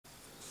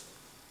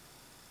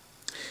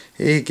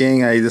Hey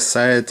gang, I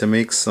decided to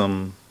make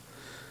some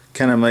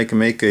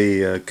make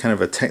a kind of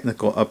a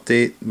technical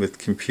update with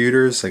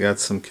computers. I got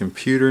some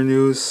computer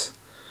news.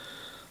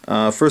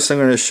 First I'm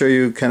going to show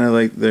you kind of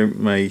like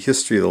my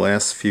history of the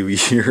last few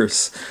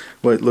years,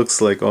 what it looks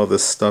like, all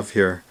this stuff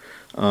here.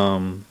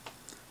 One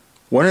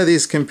of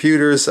these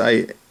computers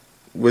I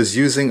was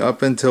using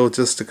up until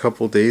just a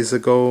couple days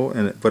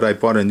ago, but I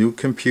bought a new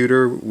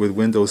computer with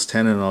Windows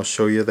 10 and I'll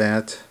show you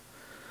that.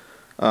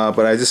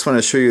 But I just want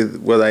to show you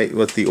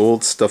what the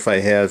old stuff I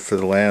had for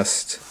the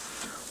last,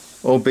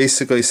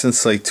 basically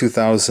since like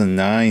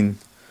 2009.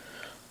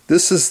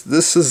 This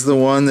is the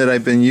one that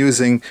I've been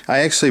using. I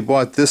actually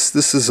bought this.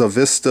 This is a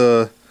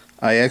Vista.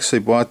 I actually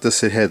bought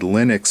this. It had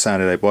Linux on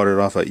it. I bought it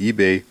off of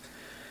eBay.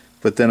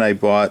 But then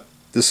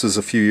this was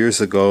a few years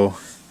ago.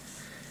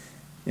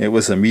 It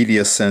was a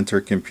media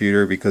center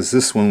computer because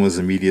this one was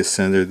a media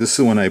center. This is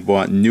the one I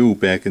bought new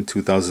back in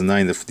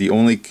 2009.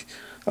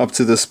 Up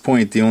to this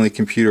point, the only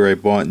computer I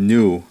bought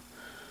new,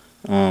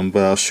 but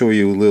I'll show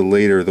you a little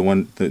later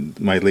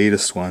my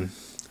latest one.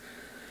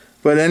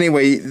 But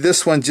anyway,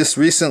 this one just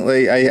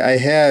recently I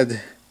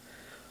had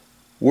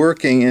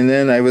working, and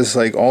then I was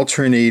like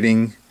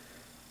alternating,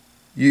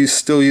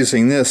 still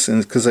using this,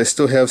 and because I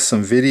still have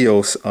some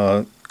video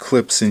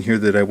clips in here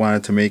that I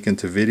wanted to make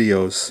into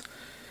videos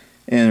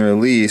and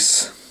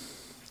release.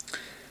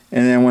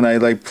 And then when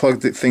I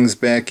plugged things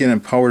back in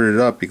and powered it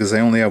up, because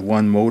I only have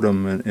one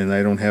modem and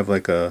I don't have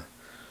like a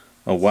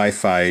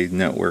Wi-Fi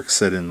network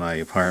set in my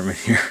apartment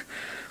here.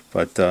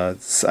 But I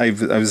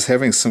was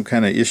having some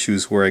kind of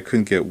issues where I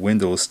couldn't get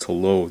Windows to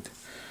load.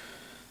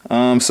 So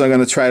I'm going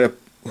to try to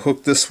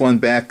hook this one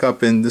back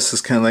up, and this is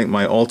kind of like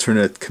my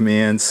alternate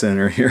command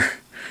center here,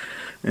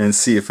 and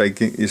see if I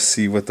can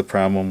see what the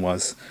problem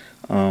was.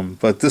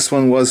 But this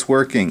one was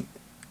working.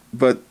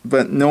 But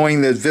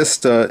knowing that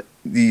Vista,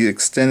 the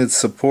extended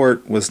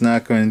support was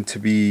not going to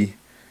be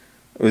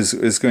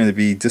going to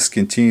be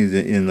discontinued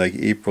in like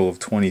April of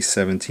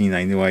 2017.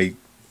 I knew I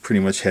pretty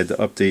much had to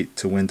update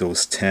to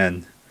Windows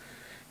 10,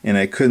 and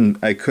I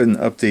couldn't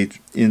update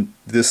in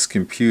this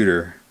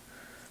computer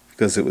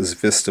because it was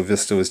Vista.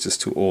 Vista was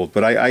just too old.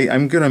 But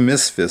I'm gonna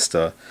miss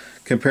Vista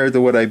compared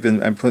to what I've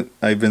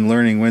been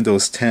learning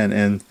Windows 10,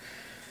 and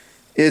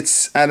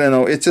I don't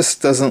know, it just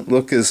doesn't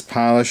look as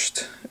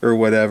polished or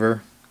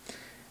whatever.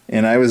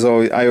 And I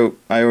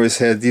always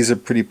had, these are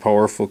pretty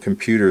powerful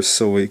computers,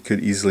 so it could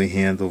easily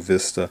handle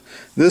Vista.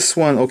 This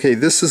one, okay,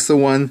 this is the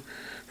one.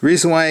 The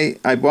reason why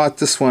I bought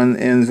this one,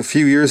 and a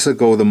few years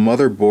ago the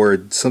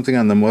motherboard, something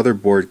on the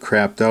motherboard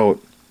crapped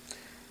out,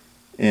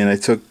 and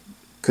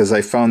because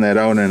I found that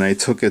out, and I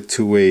took it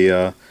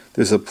to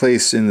there's a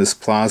place in this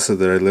plaza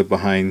that I live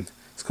behind.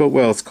 It's called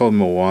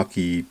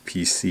Milwaukee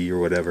PC or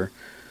whatever.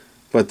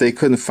 But they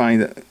couldn't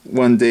find it.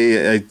 One day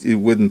it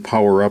wouldn't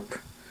power up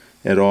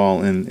at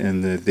all,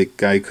 and the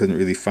guy couldn't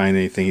really find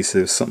anything. He said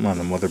there was something on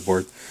the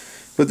motherboard.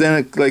 But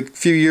then like a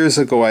few years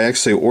ago I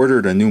actually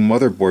ordered a new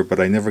motherboard, but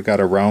I never got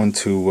around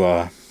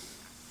to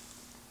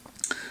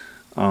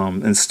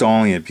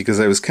installing it because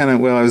I was I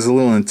was a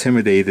little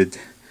intimidated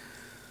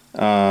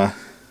because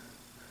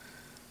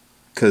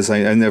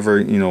I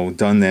never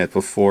done that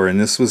before, and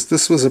this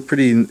was a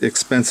pretty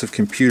expensive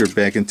computer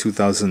back in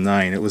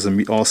 2009. It was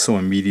also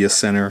a media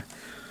center.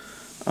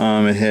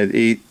 It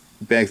had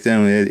back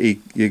then it had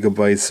 8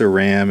 gigabytes of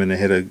RAM, and it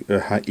had a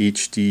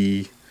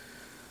HD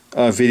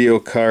video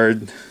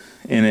card,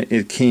 and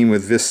it came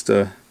with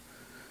Vista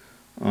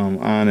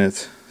on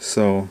it.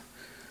 So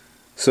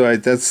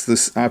that's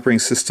this operating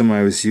system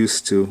I was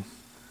used to.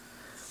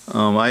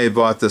 I had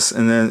bought this,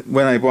 and then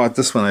when I bought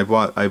this one, I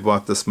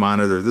bought this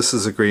monitor. This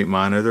is a great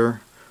monitor,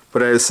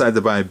 but I decided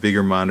to buy a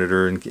bigger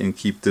monitor and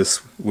keep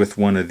this with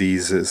one of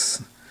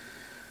these.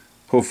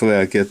 Hopefully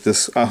I'll get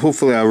this.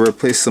 Hopefully I'll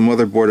replace the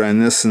motherboard on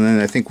this, and then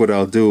I think what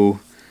I'll do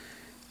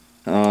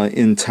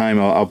in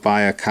time, I'll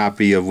buy a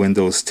copy of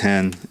Windows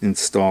 10,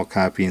 install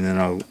copy, and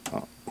then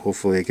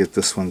hopefully I get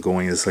this one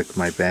going as like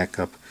my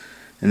backup,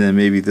 and then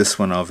maybe this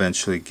one I'll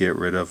eventually get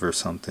rid of or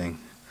something.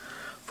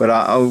 But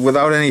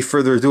without any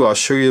further ado, I'll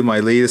show you my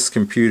latest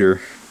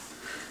computer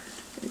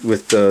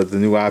with the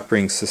new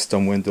operating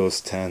system,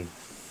 Windows 10.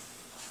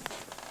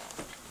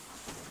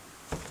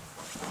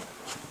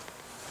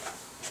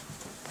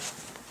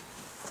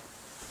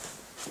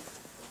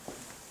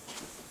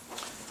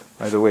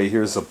 By the way,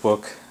 here's a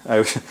book.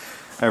 I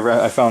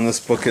found this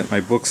book at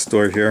my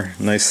bookstore here.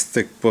 Nice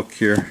thick book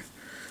here.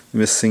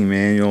 Missing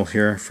Manual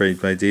here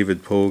by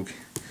David Pogue.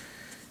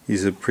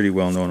 He's a pretty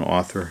well-known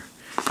author.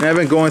 And I've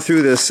been going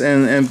through this,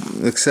 and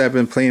like I said, I've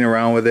been playing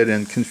around with it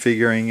and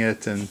configuring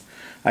it, and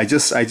I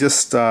just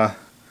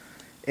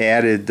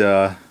added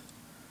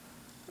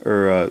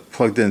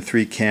plugged in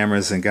 3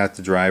 cameras and got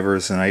the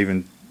drivers, and I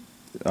even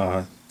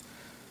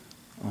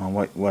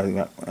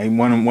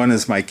one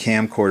is my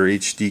camcorder,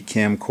 HD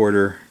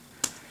camcorder,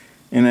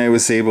 and I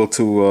was able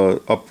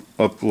to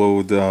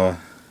upload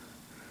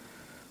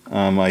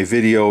my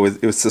video.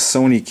 It was a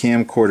Sony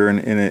camcorder, and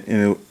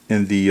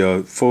in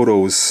the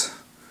photos,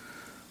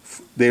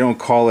 they don't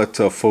call it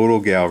a photo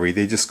gallery,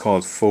 they just call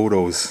it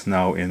photos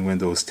now in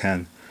Windows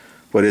 10.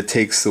 but it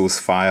takes those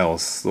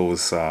files.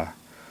 Those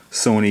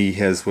Sony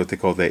has what they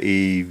call the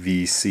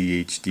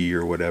AVCHD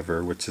or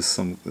whatever, which is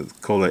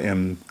called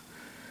a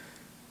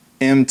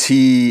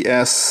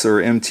MTS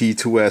or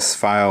MT2S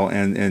file,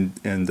 and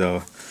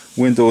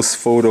Windows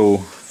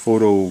Photo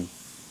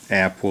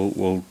app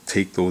will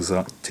take those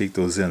in. They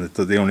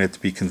don't have to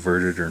be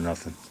converted or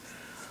nothing.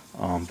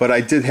 But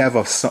I did have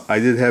a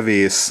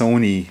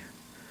Sony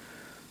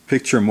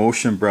picture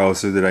motion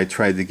browser that I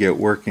tried to get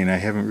working. I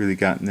haven't really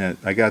gotten that.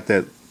 I got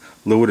that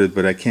loaded,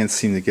 but I can't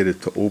seem to get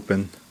it to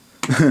open.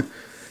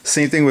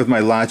 Same thing with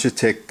my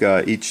Logitech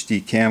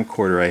HD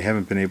camcorder. I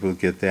haven't been able to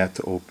get that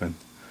to open.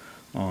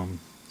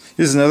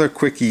 Here's another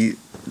quickie.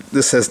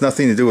 This has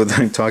nothing to do with what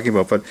I'm talking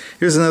about, but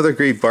here's another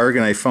great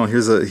bargain I found.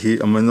 Here's a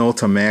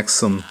Minolta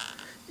Maxim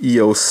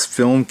EOS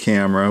film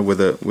camera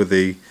with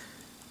a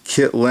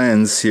kit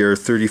lens here,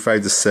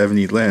 35 to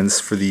 70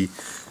 lens for the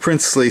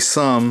princely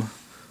sum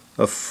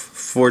of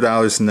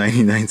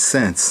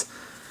 $4.99,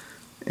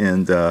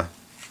 and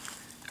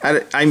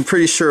I'm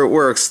pretty sure it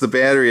works. The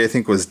battery I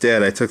think was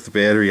dead. I took the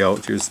battery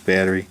out. Here's the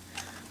battery,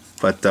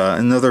 but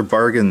another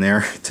bargain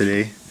there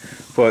today.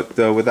 But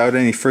without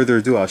any further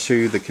ado, I'll show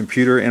you the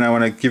computer, and I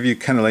want to give you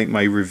kind of like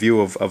my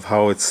review of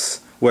how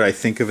what I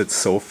think of it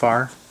so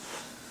far.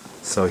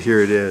 So here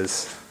it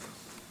is.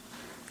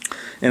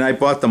 And I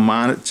bought the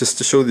monitor just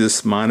to show you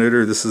this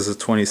monitor. This is a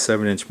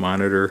 27-inch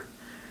monitor,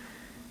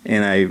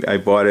 and I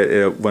bought it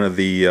at one of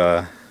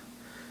the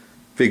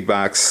big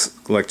box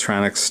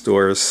electronics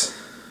stores,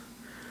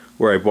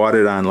 where I bought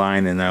it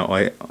online, and now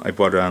I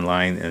bought it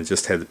online and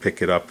just had to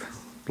pick it up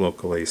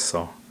locally.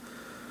 So,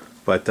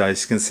 but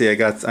as you can see, I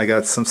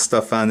got some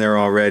stuff on there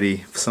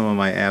already. Some of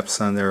my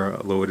apps on there are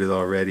loaded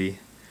already.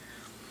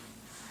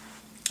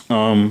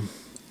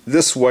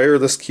 This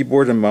wireless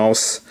keyboard and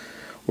mouse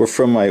were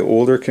from my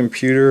older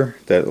computer,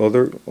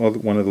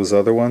 one of those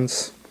other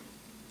ones.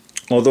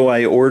 Although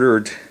I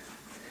ordered,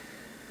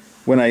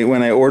 when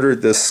I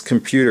ordered this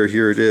computer,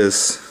 here it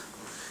is.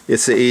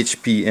 It's a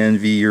HP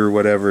Envy or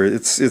whatever.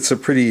 It's a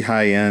pretty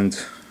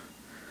high-end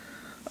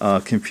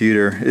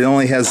computer. It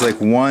only has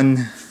like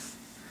one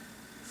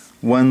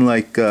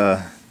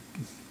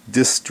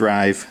disk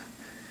drive.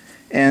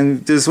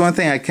 And there's one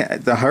thing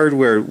the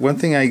hardware. One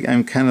thing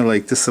I'm kind of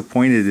like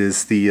disappointed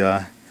is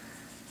the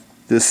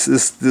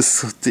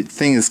this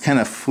thing is kind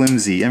of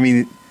flimsy. I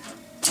mean,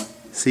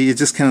 see, it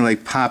just kind of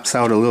like pops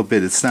out a little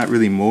bit. It's not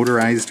really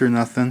motorized or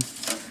nothing.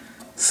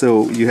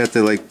 So you have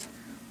to like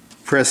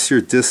press your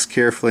disc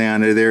carefully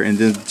onto there and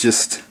then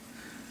just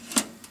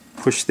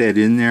push that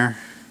in there,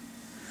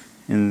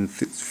 and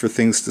for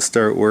things to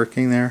start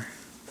working there.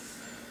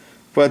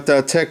 But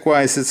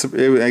tech-wise,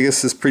 I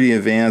guess it's pretty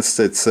advanced.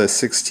 It's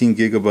 16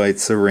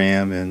 gigabytes of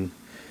RAM, and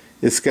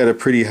it's got a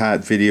pretty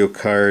hot video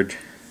card.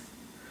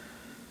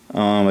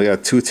 I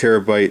got 2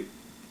 terabyte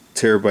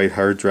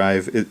hard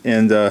drive,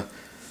 and a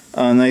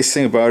nice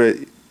thing about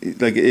it,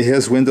 like it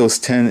has Windows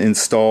 10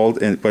 installed,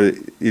 but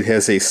it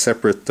has a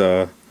separate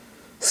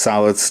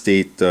solid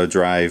state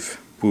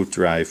boot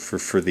drive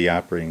for the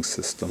operating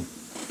system.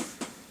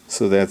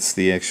 So that's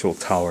the actual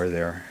tower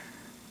there.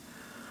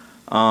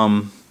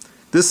 I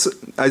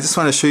just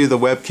want to show you the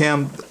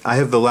webcam. I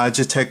have the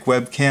Logitech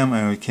webcam.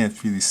 I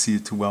can't really see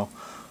it too well,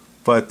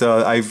 but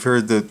I've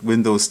heard that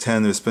Windows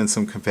 10, there's been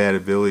some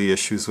compatibility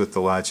issues with the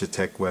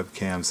Logitech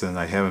webcams, and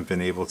I haven't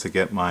been able to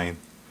get mine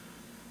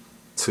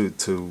to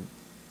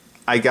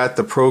I got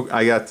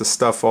the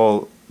stuff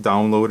all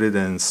downloaded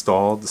and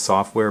installed, the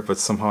software, but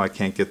somehow I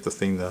can't get the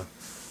thing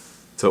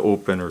to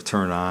open or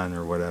turn on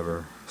or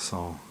whatever.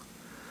 So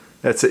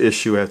that's an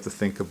issue I have to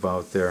think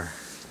about there.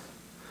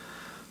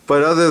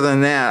 But other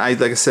than that,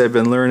 like I said, I've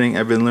been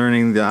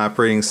learning the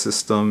operating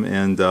system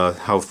and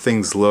how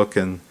things look,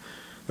 and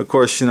of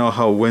course, you know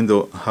how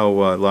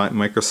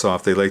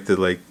Microsoft, they like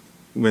to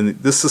when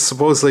this is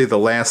supposedly the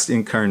last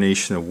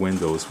incarnation of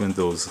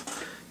Windows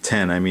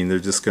 10. I mean, they're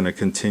just going to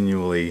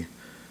continually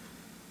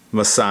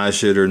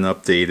massage it or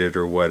update it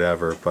or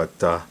whatever. But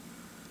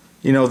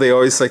you know, they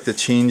always like to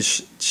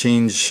change.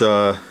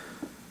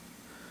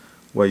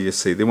 What do you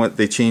say?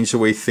 They change the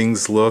way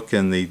things look,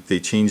 and they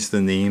change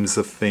the names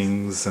of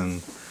things,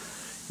 and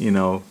you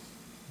know,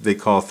 they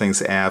call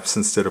things apps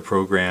instead of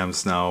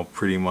programs now,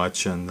 pretty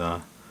much. And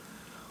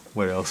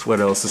what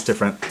else is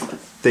different?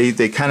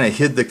 They kind of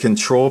hid the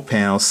control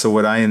panel. So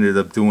what I ended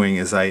up doing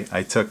is I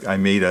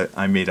made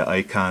an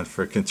icon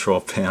for a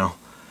control panel,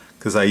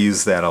 because I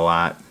use that a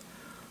lot.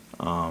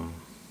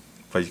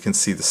 But you can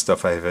see the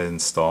stuff I have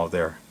installed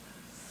there.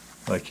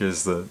 Like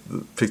here's the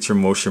picture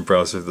motion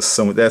browser.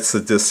 That's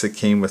the disc that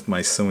came with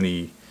my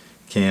Sony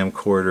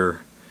camcorder.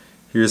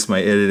 Here's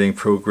my editing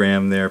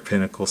program there,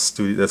 Pinnacle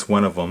Studio. That's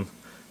one of them,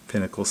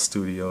 Pinnacle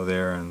Studio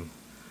there, and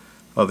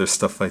other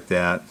stuff like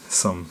that.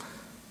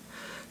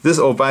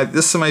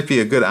 This might be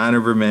a good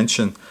honorable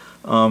mention.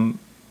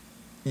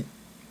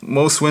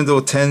 Most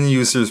Windows 10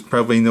 users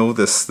probably know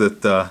this,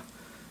 that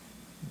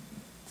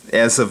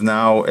as of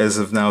now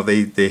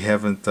they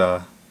haven't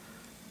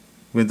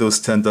Windows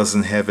 10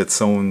 doesn't have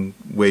its own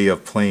way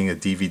of playing a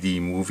DVD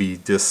movie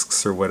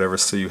discs or whatever,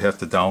 so you have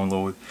to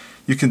download.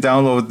 You can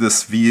download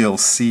this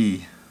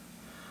VLC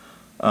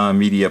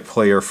media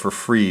player for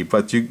free,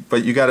 but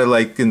you got to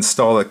like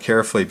install it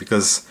carefully,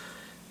 because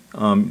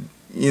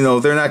you know,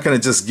 they're not going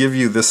to just give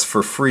you this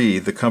for free.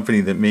 The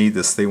company that made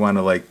this, they want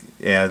to like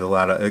add a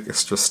lot of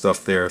extra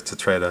stuff there to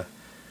try to,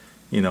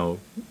 you know,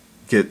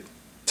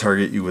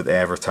 target you with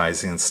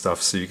advertising and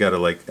stuff. So you got to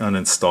like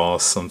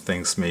uninstall some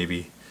things,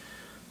 maybe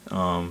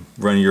run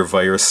your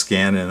virus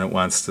scan, and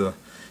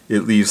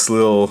it leaves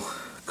little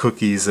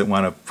cookies that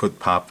want to put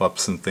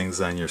pop-ups and things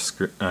on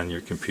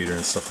your computer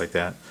and stuff like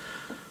that.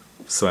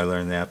 So I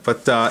learned that.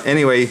 But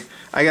anyway,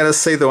 I gotta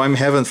say though, I'm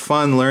having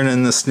fun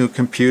learning this new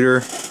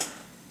computer,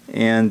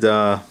 and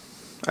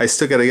I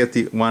still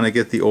gotta want to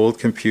get the old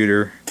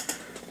computer,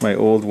 my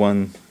old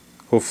one,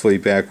 hopefully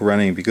back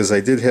running, because I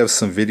did have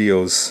some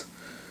videos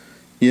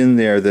in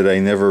there that I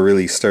never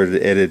really started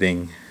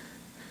editing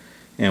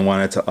and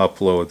wanted to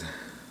upload,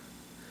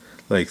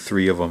 like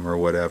 3 of them or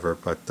whatever.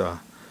 But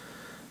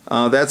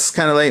that's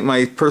kind of like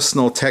my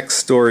personal tech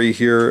story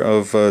here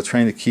of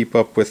trying to keep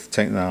up with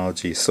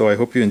technology. So I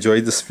hope you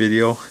enjoyed this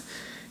video,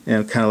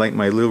 and kind of like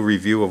my little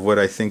review of what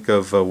I think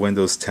of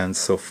Windows 10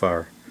 so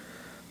far.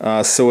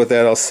 So with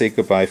that, I'll say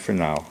goodbye for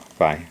now.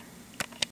 Bye.